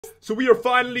So we are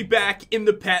finally back in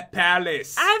the Pet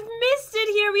Palace. I've missed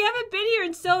it here. We haven't been here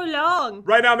in so long.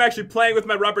 Right now I'm actually playing with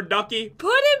my rubber ducky.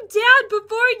 Put him down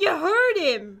before you hurt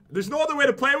him. There's no other way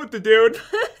to play with the dude.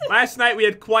 Last night we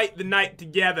had quite the night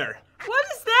together. What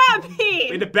does that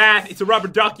mean? In the bath, it's a rubber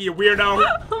ducky, you weirdo.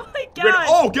 Oh my god.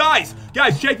 Oh, guys,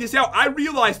 check this out. I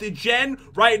realized that Jen,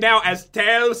 right now, as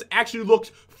Tails, actually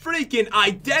looks freaking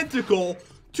identical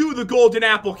to the golden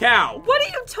apple cow. What are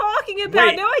you talking about?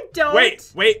 Wait, no, I don't.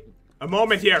 Wait. A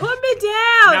moment here. Put me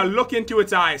down. Now look into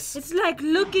its eyes. It's like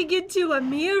looking into a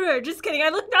mirror. Just kidding. I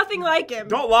look nothing like him.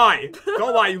 Don't lie.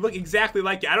 Don't lie. You look exactly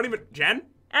like it. I don't even... Jen?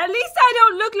 At least I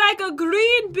don't look like a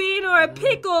green bean or a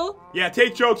pickle. Yeah,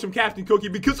 take jokes from Captain Cookie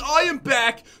because I am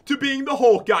back to being the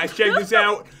Hulk, guys. Check this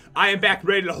out. I am back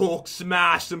ready to Hulk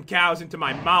smash some cows into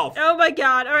my mouth. Oh my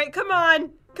god. All right, come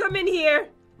on. Come in here.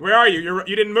 Where are you?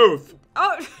 You didn't move.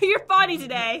 Oh, you're funny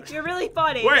today. You're really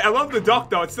funny. Wait, I love the duck,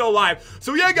 though. It's still alive.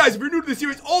 So, yeah, guys, if you're new to the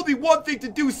series, only one thing to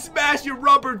do. Smash your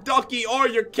rubber ducky or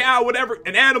your cow, whatever,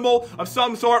 an animal of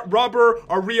some sort, rubber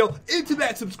or real, into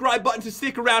that subscribe button to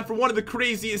stick around for one of the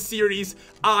craziest series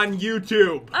on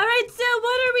YouTube. All right, so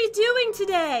what are we doing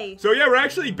today? So, yeah, we're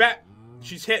actually back.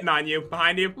 She's hitting on you,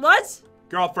 behind you. What?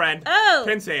 Girlfriend. Oh.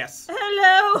 Princess.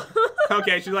 Hello.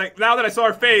 Okay, she's like, now that I saw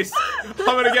her face, I'm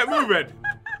gonna get moving.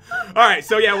 Alright,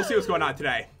 so yeah, we'll see what's going on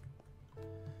today.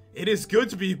 It is good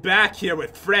to be back here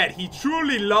with Fred. He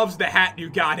truly loves the hat you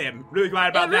got him. Really glad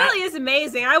about that. It really is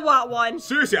amazing. I want one.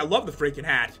 Seriously, I love the freaking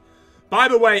hat. By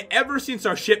the way, ever since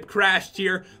our ship crashed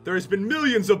here, there has been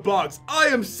millions of bugs. I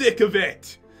am sick of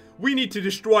it. We need to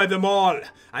destroy them all.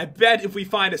 I bet if we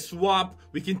find a swamp,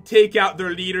 we can take out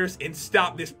their leaders and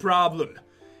stop this problem.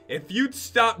 If you'd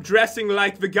stop dressing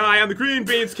like the guy on the green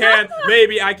beans can,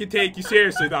 maybe I could take you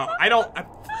seriously, though.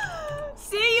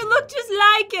 See, you look just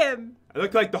like him. I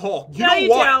look like the Hulk. You No, know you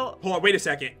what? don't. Hold on, wait a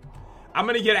second. I'm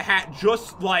gonna get a hat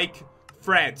just like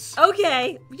Fred's.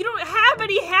 Okay, you don't have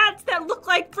any hats that look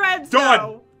like Fred's, Done.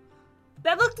 though.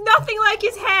 That looked nothing like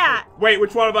his hat. Wait,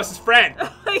 which one of us is Fred?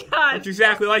 Oh my god. Looks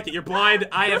exactly like it. You're blind.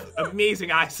 I have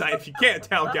amazing eyesight, if you can't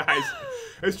tell, guys.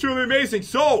 It's truly amazing.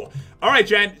 So, alright,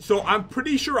 Jen. So, I'm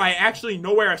pretty sure I actually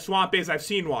know where a swamp is. I've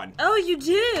seen one. Oh, you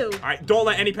do? Alright, don't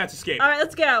let any pets escape. Alright,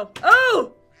 let's go.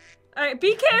 Oh! Alright,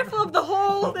 be careful of the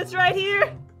hole that's right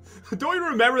here. Don't you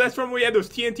remember? That's from when we had those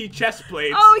TNT chest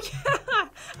plates. Oh, yeah.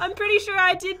 I'm pretty sure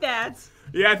I did that.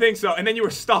 Yeah, I think so. And then you were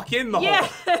stuck in the hole.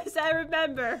 Yes, I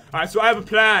remember. Alright, so I have a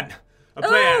plan.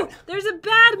 Oh, there's a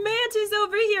bad mantis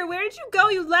over here. Where did you go?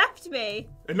 You left me.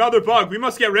 Another bug. We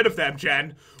must get rid of them,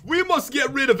 Jen. We must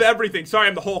get rid of everything. Sorry,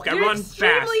 I'm the Hulk. I run fast.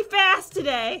 You're extremely fast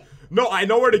today. No, I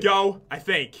know where to go, I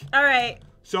think. Alright.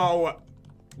 So,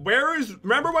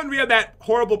 remember when we had that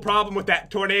horrible problem with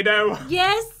that tornado?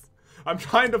 Yes. I'm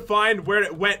trying to find where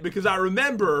it went because I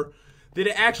remember that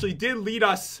it actually did lead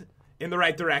us in the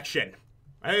right direction.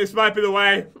 I think this might be the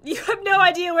way. You have no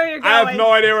idea where you're going. I have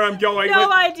no idea where I'm going.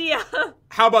 No idea.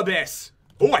 How about this?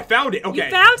 Oh, I found it. Okay.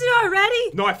 You found it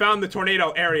already? No, I found the tornado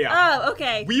area. Oh,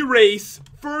 okay. We race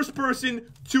first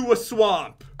person to a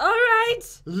swamp.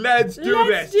 Alright. Let's do this.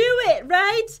 Let's do it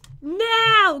right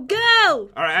now.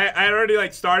 Go. Alright, I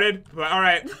already started. But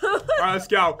alright. Alright, let's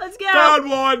go. Let's go. Found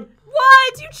one.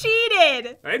 What? You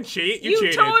cheated. I didn't cheat. You You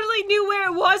cheated. totally knew where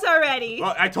it was already.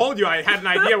 Well, I told you I had an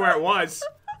idea where it was.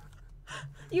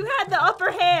 You had the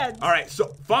upper hand. Alright,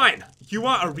 so fine. You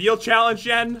want a real challenge,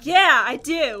 Jen? Yeah, I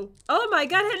do. Oh my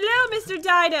god, hello, Mr.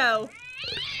 Dino.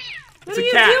 What are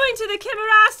you doing to the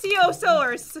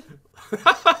Camaraciosaurus?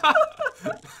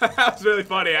 That was really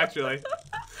funny, actually.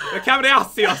 The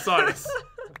Camaraciosaurus.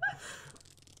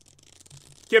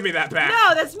 Give me that back.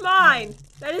 No, that's mine.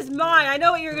 That is mine. I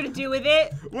know what you're gonna do with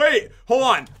it. Wait, hold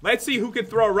on. Let's see who can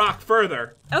throw a rock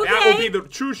further. Okay. That will be the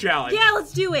true challenge. Yeah,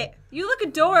 let's do it. You look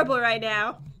adorable right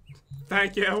now.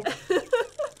 Thank you.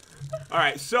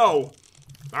 Alright, so.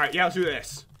 Alright, yeah, let's do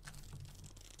this.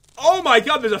 Oh my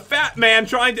god, there's a fat man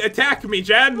trying to attack me,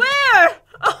 Jen. Where?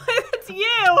 Oh, it's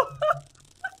you.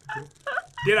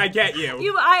 Did I get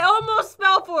you? I almost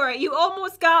fell for it. You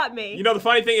almost got me. You know, the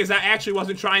funny thing is I actually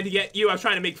wasn't trying to get you. I was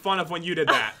trying to make fun of when you did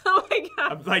that. Oh my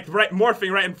god. I'm like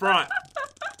morphing right in front.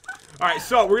 Alright,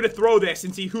 so we're gonna throw this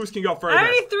and see whose can go further. I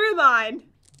already threw mine.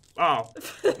 Oh,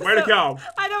 where'd it go?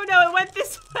 I don't know. It went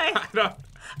this way.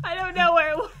 I don't know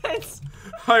where it went.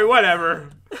 Alright, whatever.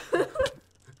 Ooh,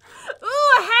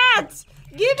 a hat!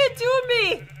 Give it to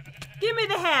me! Give me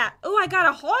the hat. Ooh, I got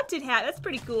a haunted hat. That's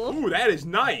pretty cool. Ooh, that is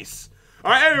nice.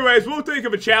 Alright, anyways, we'll think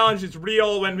of a challenge that's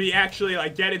real when we actually,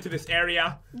 like, get into this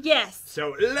area. Yes.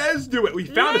 So, let's do it. We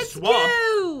found a swamp.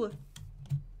 Go.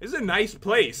 This is a nice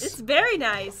place. It's very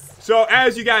nice. So,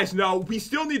 as you guys know, we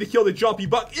still need to kill the jumpy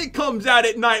bug. It comes out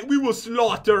at night. We will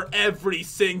slaughter every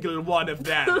single one of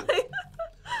them.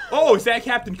 Oh, is that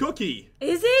Captain Cookie?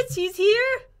 Is it? He's here?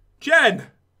 Jen!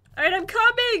 Alright, I'm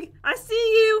coming. I see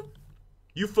you.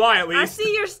 You fly at least. I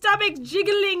see your stomach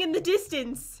jiggling in the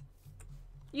distance.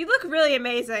 You look really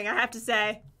amazing, I have to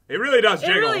say. It really does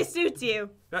jiggle. It really suits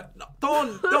you.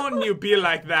 Don't you be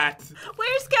like that.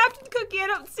 Where's Captain Cookie? I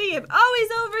don't see him. Oh,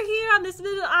 he's over here on this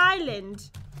little island.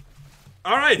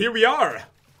 Alright, here we are.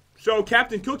 So,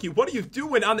 Captain Cookie, what are you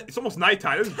doing on it's almost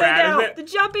nighttime. This is bad, isn't it? The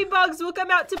jumpy bugs will come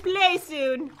out to play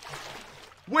soon.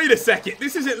 Wait a second.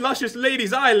 This isn't Luscious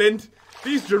Ladies Island.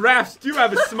 These giraffes do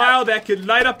have a smile that could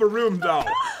light up a room, though.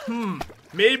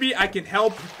 Maybe I can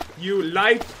help you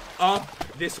light up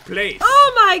this place.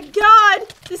 Oh my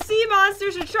god! The sea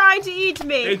monsters are trying to eat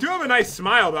me. They do have a nice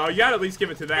smile, though. You gotta at least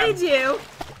give it to them. They do.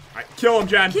 Alright, kill them,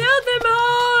 Jen. Kill them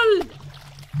all!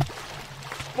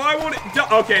 Why won't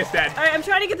it? Okay, it's dead. Alright, I'm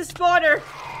trying to get the spawner.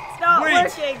 It's not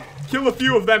working. Kill a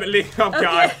few of them at least. Oh,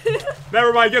 God.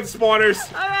 Never mind, get the spawners.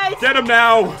 Alright. Get them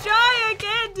now. Try, I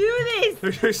can't do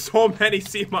this. There's so many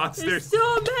sea monsters. There's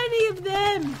so many of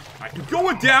them. You're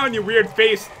going down, you weird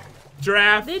face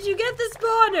giraffe. Did you get the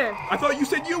spawner? I thought you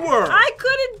said you were. I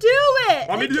couldn't do it.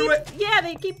 Want me to do it? Yeah,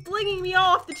 they keep flinging me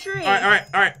off the tree.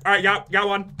 Alright, got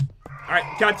one.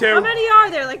 Alright, got two. How many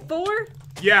are there? Like 4?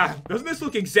 Yeah, doesn't this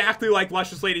look exactly like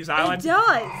Luscious Ladies Island? It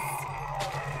does.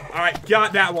 Alright,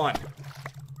 got that one.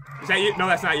 Is that you? No,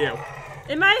 that's not you.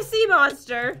 Am I a sea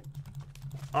monster?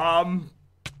 No.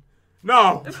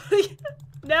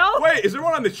 No? Wait, is there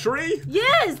one on the tree?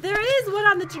 Yes, there is one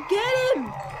on the tree. Get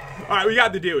him. Alright, we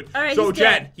got the dude. Alright, so, he's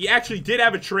Jen, dead. he actually did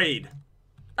have a trade.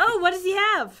 Oh, what does he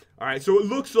have? Alright, so it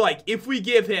looks like if we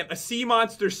give him a sea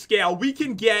monster scale, we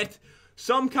can get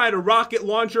some kind of rocket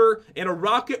launcher and a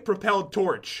rocket-propelled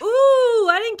torch. Ooh,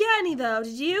 I didn't get any, though.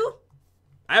 Did you?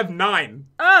 I have 9.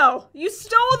 Oh, you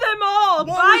stole them all.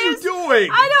 What were you doing?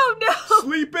 I don't know.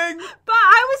 Sleeping? But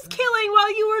I was killing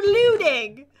while you were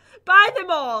looting. Buy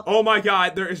them all. Oh my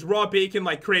god, there is raw bacon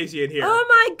like crazy in here. Oh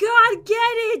my god, get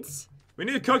it. We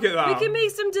need to cook it, though. We can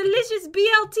make some delicious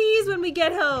BLTs when we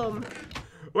get home.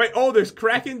 Wait, oh, there's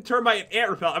Kraken, Termite, and Ant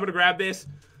Repel. I'm gonna grab this.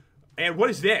 And what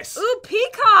is this? Ooh,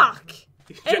 peacock.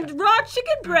 And raw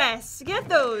chicken breasts. Get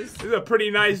those. This is a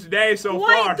pretty nice day so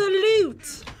far. Quite the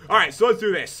loot. Alright, so let's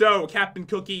do this. So, Captain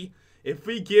Cookie, if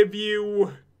we give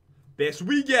you this,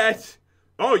 we get...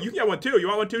 Oh, you can get one too. You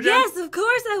want one too, Jen? Yes, of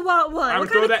course I want one.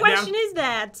 What kind of question is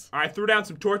that? Alright, threw down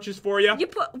some torches for you.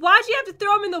 Why'd you have to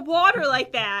throw them in the water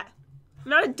like that? I'm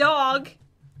not a dog.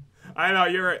 I know,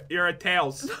 you're a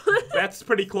Tails. That's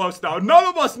pretty close, though. None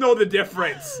of us know the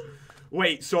difference.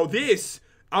 Wait, so this,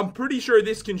 I'm pretty sure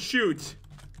this can shoot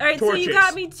Alright, so torches. you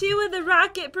got me 2 of the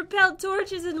rocket-propelled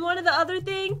torches and 1 of the other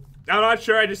thing? I'm not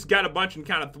sure. I just got a bunch and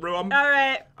kind of threw them.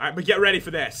 Alright. Alright, but get ready for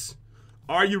this.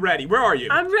 Are you ready? Where are you?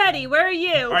 I'm ready. Where are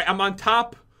you? Alright, I'm on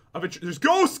top of a there's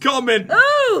ghosts coming!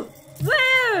 Ooh!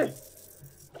 Where?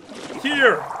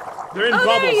 Here! They're in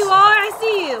bubbles. There you are. I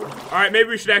see you. Alright, maybe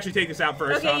we should actually take this out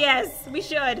first, Okay, huh? yes. We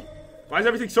should. Why is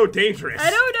everything so dangerous? I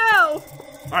don't know.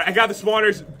 Alright, I got the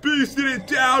spawners. Beasted it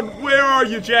down. Where are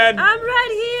you, Jen? I'm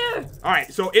right here.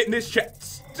 Alright, so in this chat.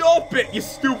 Stop it, you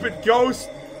stupid ghost!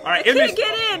 Alright, I can't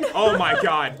get in. Oh my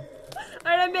god.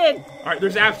 Alright, I'm in. Alright,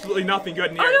 there's absolutely nothing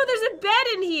good in here. Oh no, there's a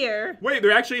bed in here. Wait,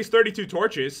 there actually is 32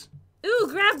 torches. Ooh,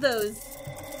 grab those.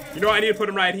 You know what? I need to put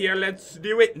them right here. Let's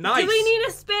do it. Nice. Do we need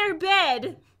a spare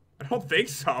bed? I don't think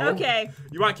so. Okay.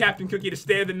 You want Captain Cookie to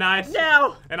stay the night?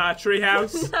 No. In our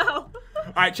treehouse? No.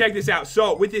 Alright, check this out.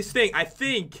 So, with this thing, I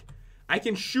think I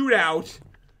can shoot out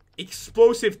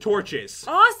explosive torches.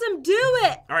 Awesome, do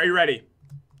it. Alright, you ready?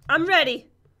 I'm ready.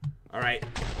 Alright.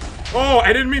 Oh,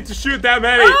 I didn't mean to shoot that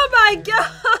many. Oh my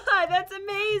god, that's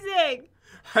amazing.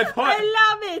 I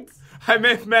love it. I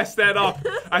messed that up.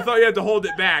 I thought you had to hold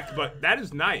it back, but that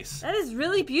is nice. That is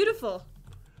really beautiful.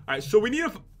 Alright, so we need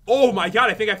a... Oh my god,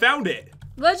 I think I found it.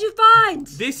 What'd you find?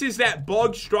 This is that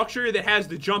bug structure that has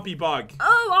the jumpy bug.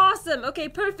 Oh, awesome. Okay,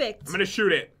 perfect. I'm gonna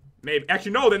shoot it. Maybe.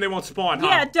 Actually, no, then they won't spawn, huh?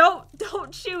 Yeah,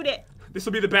 don't shoot it. This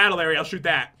will be the battle area. I'll shoot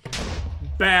that.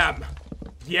 Bam.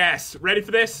 Yes. Ready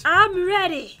for this? I'm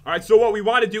ready. Alright, so what we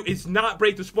want to do is not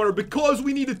break the spawner because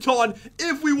we need a ton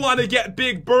if we want to get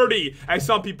Big Birdie, as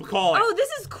some people call it. Oh, this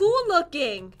is cool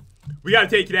looking. We gotta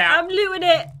take it out. I'm looting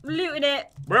it. Looting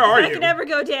it. Where are I you? can never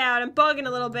go down. I'm bugging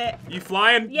a little bit. You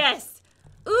flying? Yes.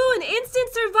 Ooh, an instant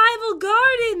survival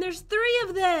garden. There's 3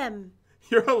 of them.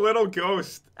 You're a little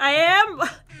ghost. I am?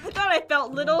 I thought I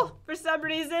felt little for some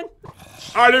reason.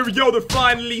 Alright, there we go. They're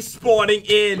finally spawning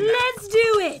in. Let's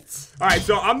do it. Alright,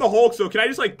 so I'm the Hulk, so can I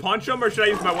just like punch them or should I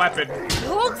use my weapon?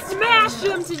 Hulk smash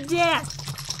them to death.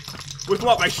 With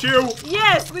what, my shoe?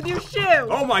 Yes, with your shoe.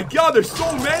 Oh my god, there's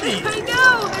so many. I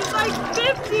know, there's like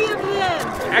 50 of them.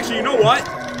 Actually, you know what?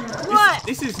 What?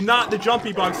 This is not the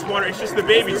jumpy bug spawner, it's just the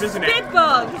babies, isn't it? Spit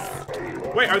bugs.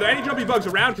 Wait, are there any jumpy bugs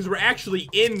around? Because we're actually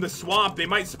in the swamp. They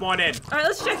might spawn in. All right,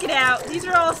 let's check it out. These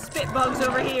are all spit bugs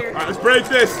over here. All right, let's break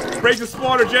this. Break the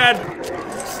spawner, Jen.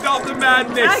 Stop the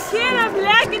madness. I can't. I'm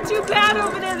lagging too bad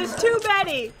over there. There's too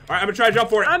many. All right, I'm gonna try to jump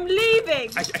for it. I'm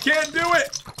leaving. I can't do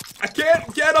it. I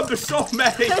can't get them. There's so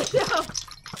many. I know.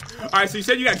 All right, so you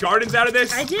said you got gardens out of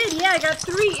this? I did. Yeah, I got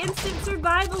 3 instant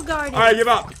survival gardens. All right, I give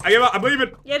up. I give up. I'm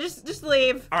leaving. Yeah, just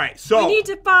leave. All right, so We need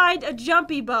to find a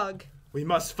jumpy bug we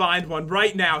must find one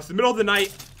right now. It's the middle of the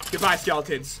night. Goodbye,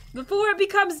 skeletons. before it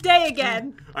becomes day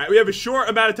again. All right, we have a short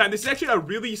amount of time. This is actually a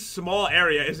really small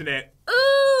area, isn't it?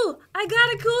 Ooh, I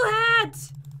got a cool hat.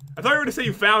 I thought you were gonna say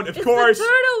you found. Of It's course. the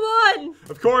turtle one.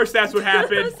 Of course, that's what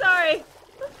happened. Sorry.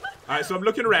 All right, so I'm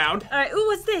looking around. All right. Ooh,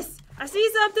 what's this? I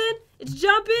see something. It's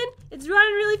jumping. It's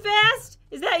running really fast.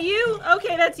 Is that you?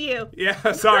 Okay, that's you.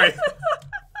 Yeah, sorry.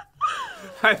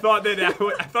 I thought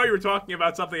you were talking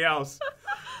about something else.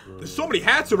 There's so many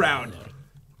hats around.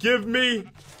 Give me.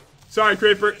 Sorry,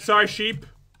 creeper. Sorry, sheep.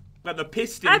 Got the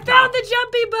piston. I found the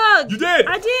jumpy bug. You did?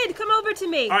 I did. Come over to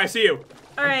me. All right, I see you.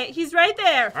 All right, he's right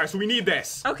there. All right, so we need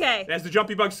this. Okay. That's the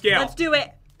jumpy bug scale. Let's do it.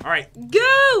 All right.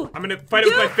 Go! I'm gonna fight it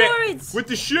with Go my for fist. it. With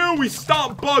the shoe, we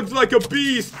stomp bugs like a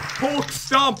beast. Hulk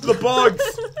stomp the bugs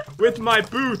with my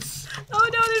boots. Oh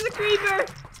no, there's a creeper.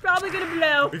 It's probably gonna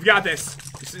blow. We've got this.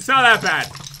 It's not that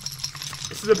bad.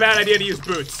 This is a bad idea to use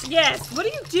boots. Yes. What are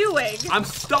you doing? I'm Do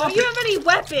stomping. you have any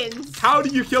weapons? How do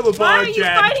you kill a bug, Why are you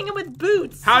Jen? fighting him with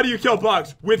boots? How do you kill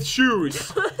bugs? With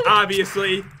shoes,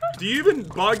 obviously. Do you even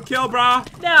bug kill, brah?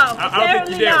 No, I don't think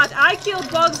apparently you do. not. I kill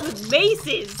bugs with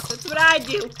maces. That's what I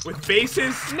do. With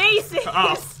faces? Maces.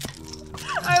 Oh.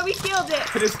 Alright, we killed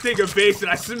it. I just take a vase and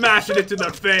I smash it into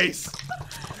their face.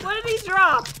 What did he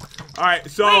drop? All right,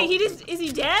 so Wait, is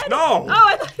he dead? No. Oh,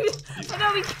 I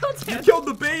thought we killed you him. killed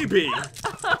the baby.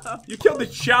 You killed the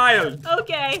child.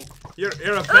 Okay. You're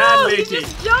a bad Oh, he lady.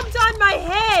 just jumped on my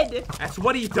head. That's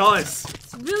what he does.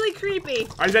 It's really creepy.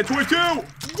 All right, he's at 22.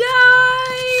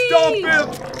 Die! Stop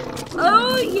him.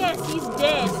 Oh, yes, he's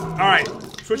dead. All right,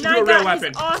 switch Now to a I real got weapon.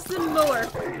 his awesome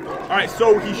morph. All right,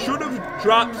 so he should have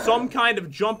dropped some kind of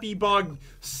jumpy bug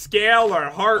scale or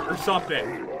heart or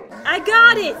something. I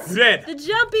got it. You did. The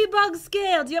jumpy bug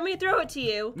scale. Do you want me to throw it to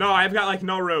you? No, I've got like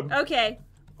no room. Okay.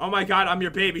 Oh my god, I'm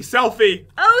your baby. Selfie.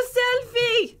 Oh,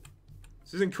 selfie.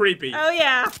 This isn't creepy. Oh,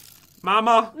 yeah.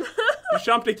 Mama, there's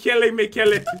something killing me,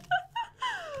 kill it.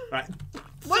 Right.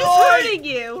 What is Soy! hurting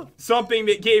you? Something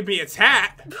that gave me its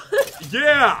hat.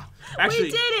 Yeah. Actually,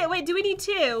 We did it. Wait, do we need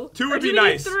 2? Two Or would do be we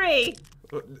nice. Need 3?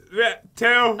 2.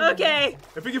 Okay.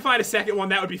 If we can find a second one,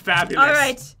 that would be fabulous. All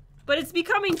right. But it's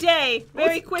becoming day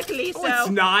very quickly, so. No, it's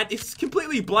not. It's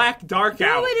completely black, dark No,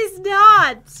 out. it is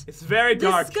not. It's very The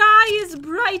dark. sky is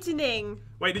brightening.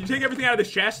 Wait, did you take everything out of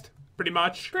this chest? Pretty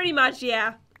much. Pretty much,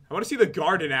 yeah. I want to see the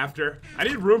garden after. I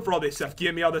need room for all this stuff.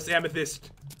 Give me all this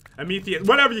amethyst, amethyst,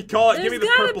 whatever you call it. There's Give me the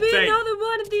gotta purple be thing. another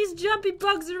one of these jumpy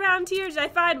bugs around here. Did I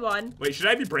find one? Wait, should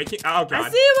I be breaking? Oh god. I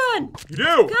see one. You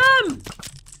do. Come.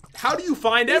 How do you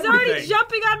find He's everything? already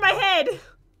jumping on my head.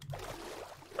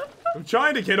 I'm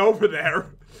trying to get over there.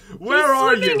 Where He's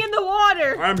are you? swimming in the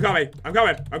water. I'm coming. I'm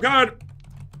coming. I'm coming.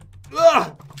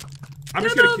 Ugh. I'm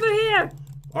just Come gonna. over here.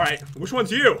 All right. Which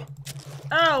one's you?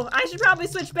 Oh, I should probably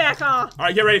switch back, huh? All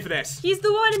right. Get ready for this. He's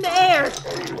the one in the air.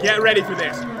 Get ready for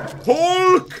this.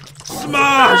 Hulk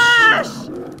smash. Gosh!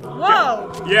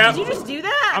 Whoa! Yeah. Did you just do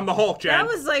that? I'm the Hulk, Jen. That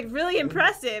was like really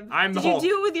impressive. I'm the Did Hulk. you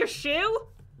do it with your shoe?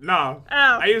 No.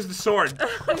 Oh. I used the sword.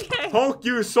 Okay. Hulk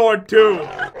used sword too.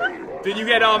 Did you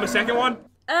get a second one?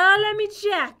 Let me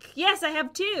check. Yes, I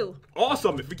have 2.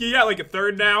 Awesome. If we can get like a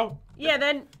third now, Yeah,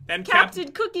 then Then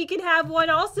Captain Cookie can have one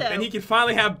also. then he can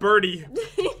finally have Birdie.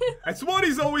 That's what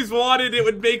he's always wanted. It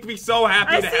would make me so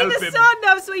happy I to see help the him. sun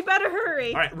though, so we better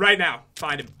hurry. All right, right now,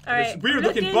 find him. All There's right, weird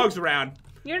looking looking. bugs around.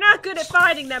 You're not good at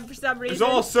finding them for some reason. There's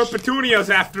all Serpentunios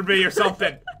after me or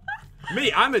something.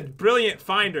 Me, I'm a brilliant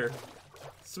finder.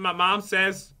 So my mom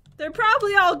says. They're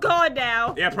probably all gone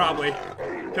now. Yeah, probably.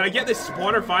 Can I get this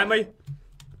spawner finally?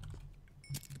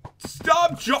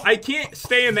 Stop! I can't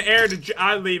stay in the air to.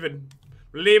 I'm leaving.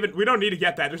 We're leaving. We don't need to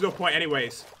get that. There's no point,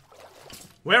 anyways.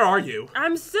 Where are you?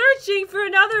 I'm searching for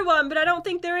another one, but I don't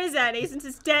think there is any since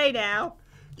it's day now.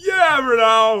 You never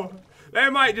know. They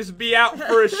might just be out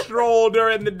for a stroll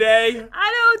during the day.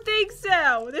 I don't think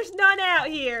so. There's none out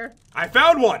here. here. I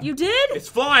found one. You did? It's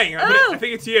flying. I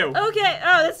think it's you. Okay.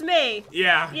 Oh, that's me.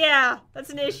 Yeah. Yeah, that's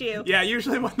an issue. Yeah,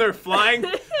 usually when they're flying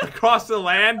across the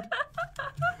land,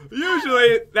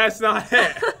 usually that's not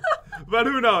it. But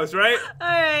who knows, right?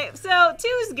 Alright, so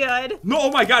 2's good. No,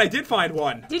 oh my god, I did find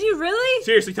one. Did you really?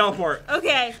 Seriously, teleport.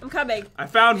 Okay, I'm coming. I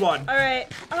found one.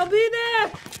 Alright, I'll be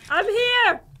there. I'm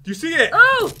here. Do you see it?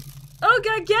 Oh,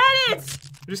 God, get it.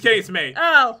 I'm just kidding, it's me.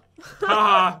 Oh.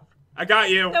 Haha, I got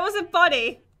you. That wasn't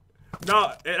funny.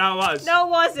 No, it was. No, it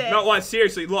wasn't. No, it was.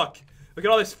 Seriously, look. Look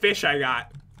at all this fish I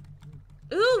got.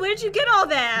 Ooh, where'd you get all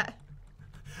that?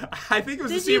 I think it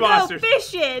was the Did sea you go monsters.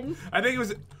 fishing? I think it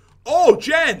was... Oh,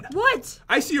 Jen! What?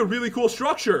 I see a really cool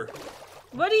structure.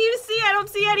 What do you see? I don't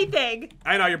see anything.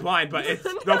 I know you're blind, but it's...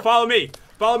 No. No, follow me.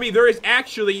 Follow me. There is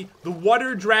actually the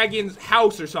Water Dragon's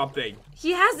house or something.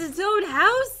 He has his own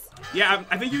house? Yeah,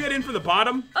 I think you get in from the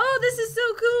bottom. Oh, this is so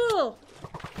cool.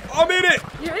 I'm in it!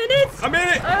 You're in it? I'm in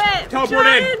it! Alright, Teleport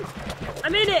in.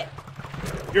 I'm in it.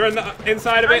 You're in the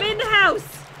inside of it? I'm in the house.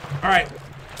 Alright.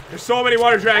 There's so many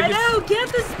water I dragons. know, get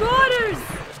the spawners.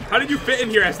 How did you fit in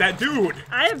here as that dude?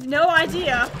 I have no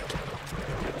idea.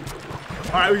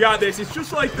 Alright, we got this. It's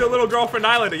just like the Little Girlfriend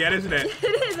Island again, isn't it?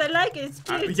 It is, I like it. It's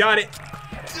cute. We got it.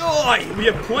 Oh, we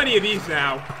have plenty of these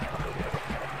now.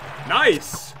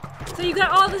 Nice. So you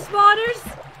got all the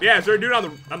spawners? Yeah, is there a dude on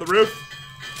the roof?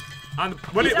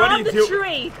 What He's do on you the do?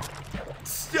 tree.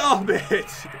 Stop it.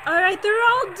 Alright, they're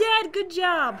all dead. Good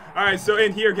job. Alright, so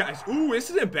in here, guys. Ooh, this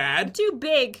isn't bad. Too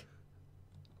big.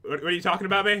 What are you talking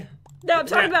about, me? No, I'm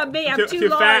talking about me. I'm too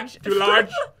Fat, large. too large,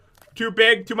 too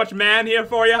big, too much man here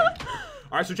for you.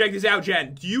 Alright, so check this out,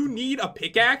 Jen. Do you need a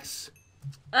pickaxe?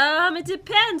 It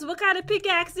depends. What kind of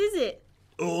pickaxe is it?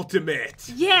 Ultimate.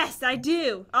 Yes, I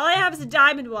do. All I have is a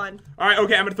diamond one. Alright,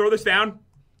 okay, I'm gonna throw this down.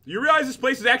 You realize this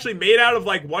place is actually made out of,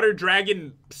 like, water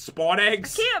dragon spawn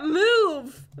eggs? Can't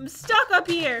move. I'm stuck up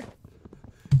here.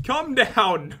 Come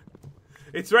down.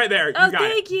 It's right there. You Oh, got it.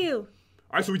 thank you.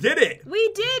 Alright, so we did it.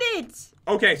 We did it.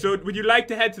 Okay, so would you like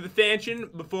to head to the mansion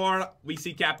before we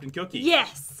see Captain Cookie?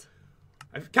 Yes.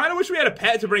 I kind of wish we had a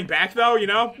pet to bring back, though, you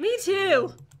know? Me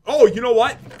too. Oh, you know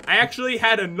what? I actually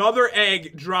had another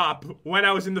egg drop when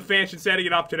I was in the mansion setting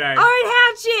it up today. All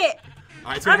right, hatch it.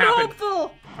 Alright, it's gonna I'm happen.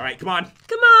 hopeful. Alright, come on.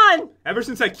 Come on. Ever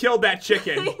since I killed that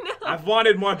chicken, I know. I've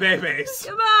wanted more babies.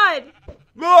 Come on.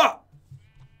 Ugh!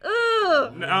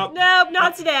 Ooh. No. Nope,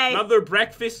 not today. Another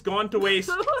breakfast gone to waste.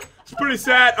 It's pretty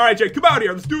sad. Alright, Jen, come out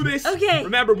here. Let's do this. Okay.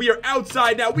 Remember, we are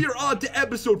outside now. We are on to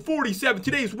episode 47.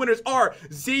 Today's winners are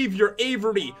Xavier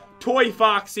Avery, Toy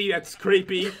Foxy, that's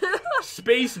creepy,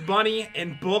 Space Bunny,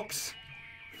 and Books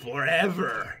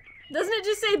Forever. Doesn't it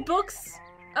just say books?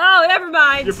 Oh, never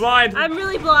mind. You're blind. I'm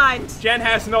really blind. Jen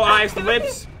has no eyes. The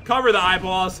lips cover the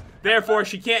eyeballs. Therefore,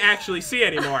 she can't actually see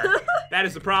anymore. That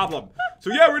is the problem.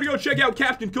 So yeah, we're gonna go check out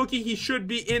Captain Cookie. He should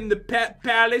be in the pet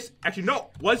palace. Actually, no.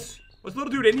 Was little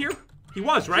dude in here? He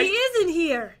was, right? He is in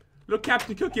here. Little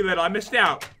Captain Cookie little. I missed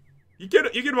out. You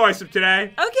can voice him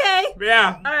today. Okay.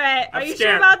 Yeah. All right. Are I'm you scared.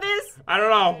 sure about this? I don't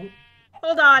know.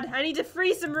 Hold on. I need to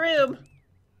free some room.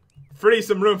 Free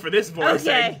some room for this voicing.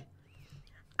 Okay.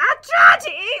 I tried to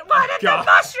eat one of God. the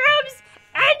mushrooms,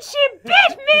 and she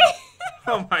bit me.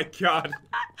 Oh my god.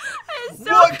 It's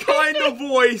so What kind creepy. of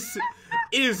voice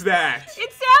is that?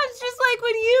 It sounds just like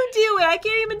when you do it. I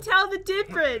can't even tell the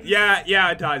difference. Yeah,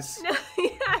 it does.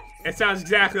 Yes. It sounds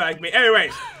exactly like me.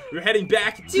 Anyways, we're heading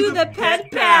back To the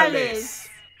Pet Palace.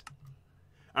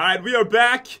 Alright, we are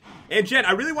back. And Jen,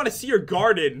 I really want to see your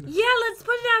garden. Yeah, let's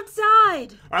put it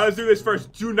outside. Alright, let's do this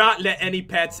first. Do not let any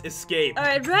pets escape. All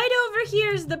right, right over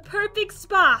here is the perfect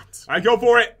spot. Alright, go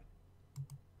for it.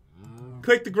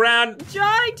 Click the ground.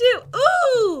 Trying to.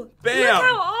 Ooh! Bam. Look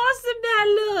how awesome that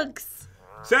looks.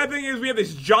 Sad thing is we have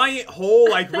this giant hole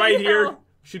like right I here. know.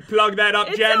 Should plug that up,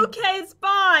 It's Jen. okay, it's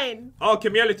fine. Oh,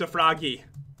 come here, little froggy.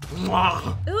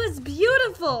 Mwah. It was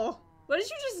beautiful. What did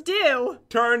you just do?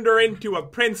 Turned her into a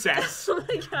princess. Oh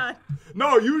my god.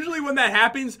 No, usually when that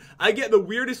happens, I get the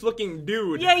weirdest looking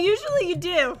dude. Yeah, usually you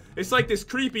do. It's like this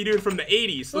creepy dude from the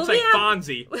 80s. Well, Looks we like have-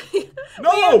 Fonzie.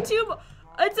 We have two more.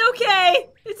 It's okay.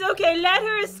 It's okay. Let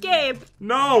her escape.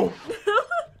 No!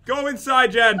 Go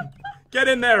inside, Jen. Get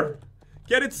in there.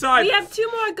 Get inside. We have two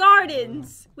more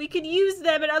gardens. We could use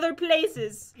them in other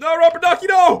places. No, Rubber Ducky,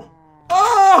 no!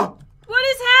 Ah! What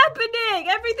is happening?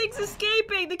 Everything's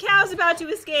escaping. The cow's about to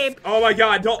escape. Oh my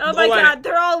god, don't Oh my let god, it.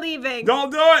 they're all leaving.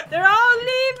 Don't do it! They're all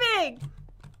leaving.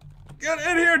 Get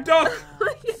in here, duck!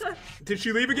 Did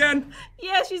she leave again?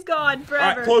 Yeah, she's gone Alright,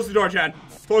 forever. close the door, Jen.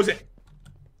 Close it.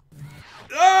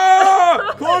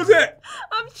 Ah! Close it!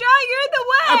 I'm trying. You're in the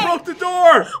way. I broke the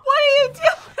door! What are you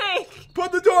doing?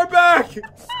 Put the door back!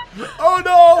 Oh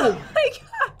no! Oh my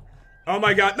god. Oh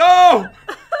my god, no!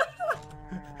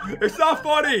 It's not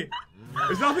funny.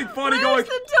 There's nothing funny Where's going.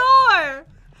 the door?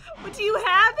 Do you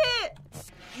have it?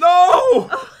 No!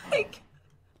 Oh my god.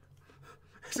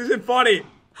 This isn't funny.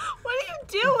 What are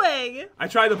you doing? I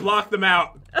tried to block them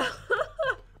out.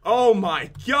 Oh my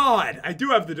god! I do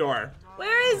have the door.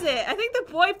 Where is it? I think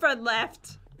the boyfriend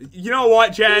left. You know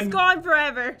what, Jen? He's gone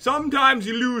forever. Sometimes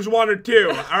you lose one or two,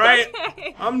 alright?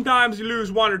 Okay. Sometimes you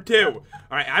lose one or two.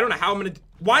 Alright, I don't know how I'm gonna...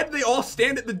 Why do they all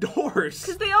stand at the doors?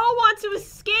 Because they all want to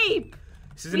escape.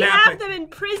 This is We have them in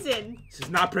prison. This is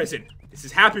not prison. This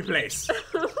is happy place.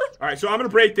 Alright, so I'm gonna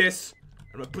break this.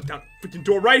 I'm gonna put down the freaking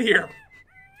door right here.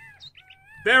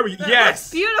 There we go.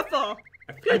 Yes! Beautiful.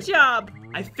 Good job.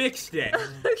 I fixed it.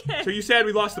 Okay. So you said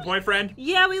we lost the boyfriend?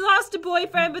 Yeah, we lost a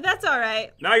boyfriend, but that's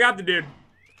alright. Now I got the dude.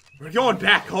 We're going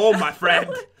back home, my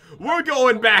friend. We're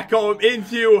going back home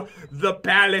into the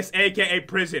palace, aka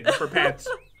prison for pets.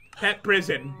 Pet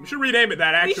prison. We should rename it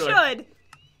that, actually. We should.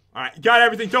 Alright, you got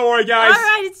everything. Don't worry, guys.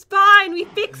 Alright, it's fine. We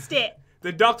fixed it.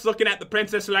 The duck's looking at the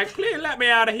princess like, please let me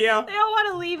out of here. They don't want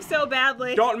to leave so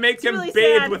badly. Don't make It's him really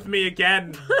bathe sad. with me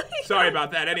again. Sorry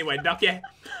about that. Anyway, Ducky.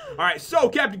 Alright, so,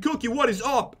 Captain Cookie, what is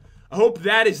up? I hope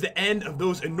that is the end of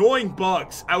those annoying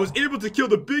bugs. I was able to kill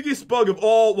the biggest bug of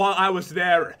all while I was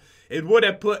there. It would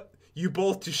have put you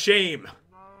both to shame.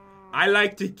 I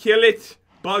like to kill it.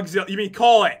 Bugzilla. You mean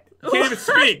call it. You can't even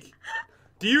speak.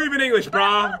 Do you even English,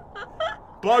 brah?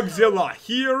 Bugzilla.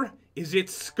 Here is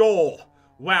its skull.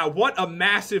 Wow, what a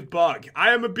massive bug.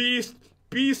 I am a beast.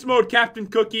 Beast mode Captain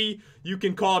Cookie. You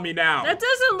can call me now. That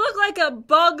doesn't look like a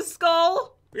bug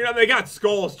skull. You know, they got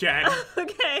skulls, Jen.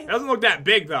 Okay. It doesn't look that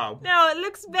big, though. No, it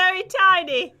looks very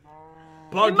tiny.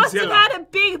 Bugzilla. It must have had a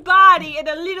big body and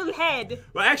a little head.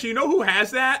 Well, actually, you know who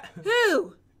has that?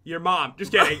 Who? Your mom.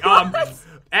 Just kidding. What?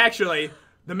 Actually,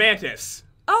 the mantis.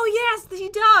 Oh, yes, he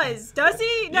does. Does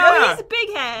he? No, Yeah. he has a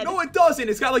big head. No, it doesn't.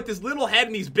 It's got like this little head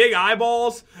and these big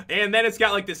eyeballs, and then it's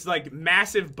got like this like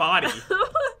massive body.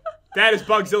 That is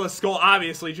Bugzilla's skull,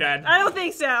 obviously, Jen. I don't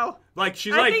think so. Like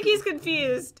she's I like think he's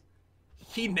confused.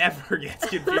 he never gets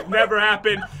confused. Never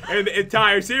happened in the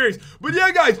entire series. But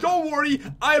yeah, guys, don't worry.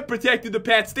 I have protected the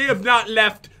pets. They have not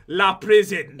left La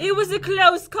Prison. It was a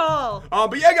close call.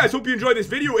 But yeah, guys, hope you enjoyed this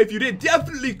video. If you did,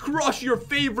 definitely crush your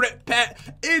favorite pet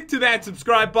into that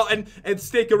subscribe button and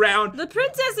stick around. The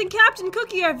princess and Captain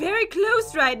Cookie are very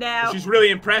close right now. She's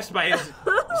really impressed by his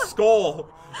skull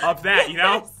of that, you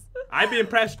know? Yes. I'd be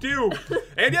impressed too.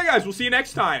 And yeah, guys, we'll see you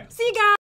next time. See you guys.